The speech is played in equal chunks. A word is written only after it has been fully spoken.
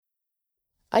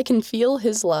I Can Feel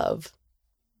His Love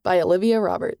by Olivia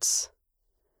Roberts.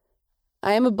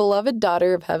 I am a beloved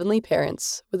daughter of heavenly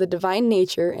parents with a divine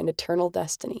nature and eternal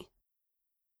destiny.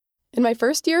 In my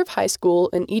first year of high school,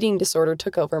 an eating disorder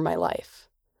took over my life.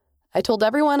 I told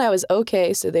everyone I was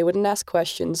okay so they wouldn't ask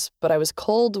questions, but I was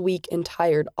cold, weak, and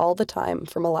tired all the time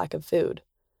from a lack of food.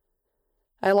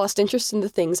 I lost interest in the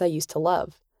things I used to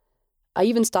love. I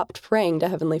even stopped praying to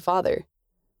Heavenly Father.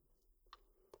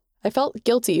 I felt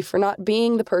guilty for not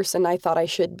being the person I thought I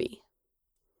should be.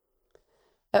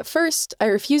 At first, I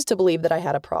refused to believe that I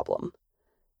had a problem.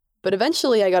 But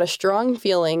eventually I got a strong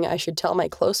feeling I should tell my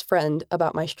close friend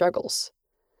about my struggles.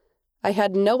 I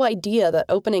had no idea that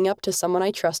opening up to someone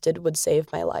I trusted would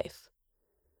save my life.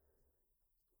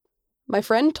 My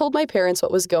friend told my parents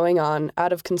what was going on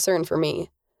out of concern for me.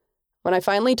 When I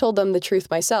finally told them the truth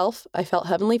myself, I felt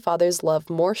Heavenly Father's love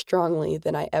more strongly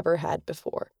than I ever had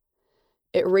before.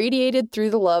 It radiated through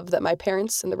the love that my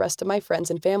parents and the rest of my friends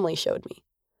and family showed me.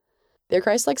 Their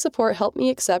Christ-like support helped me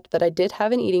accept that I did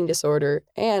have an eating disorder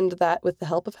and that, with the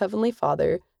help of Heavenly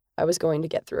Father, I was going to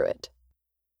get through it.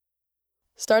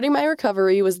 Starting my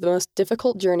recovery was the most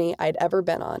difficult journey I'd ever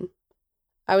been on.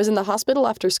 I was in the hospital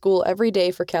after school every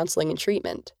day for counseling and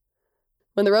treatment.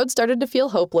 When the road started to feel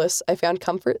hopeless, I found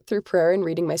comfort through prayer and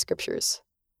reading my scriptures.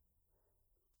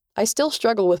 I still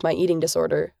struggle with my eating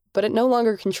disorder, but it no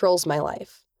longer controls my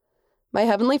life. My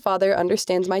Heavenly Father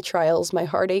understands my trials, my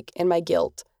heartache, and my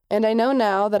guilt, and I know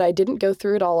now that I didn't go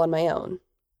through it all on my own.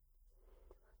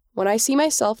 When I see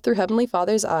myself through Heavenly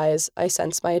Father's eyes, I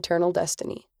sense my eternal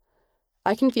destiny.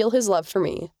 I can feel His love for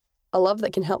me, a love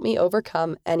that can help me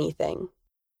overcome anything.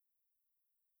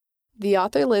 The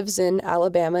author lives in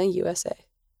Alabama, USA.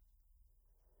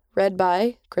 Read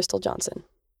by Crystal Johnson.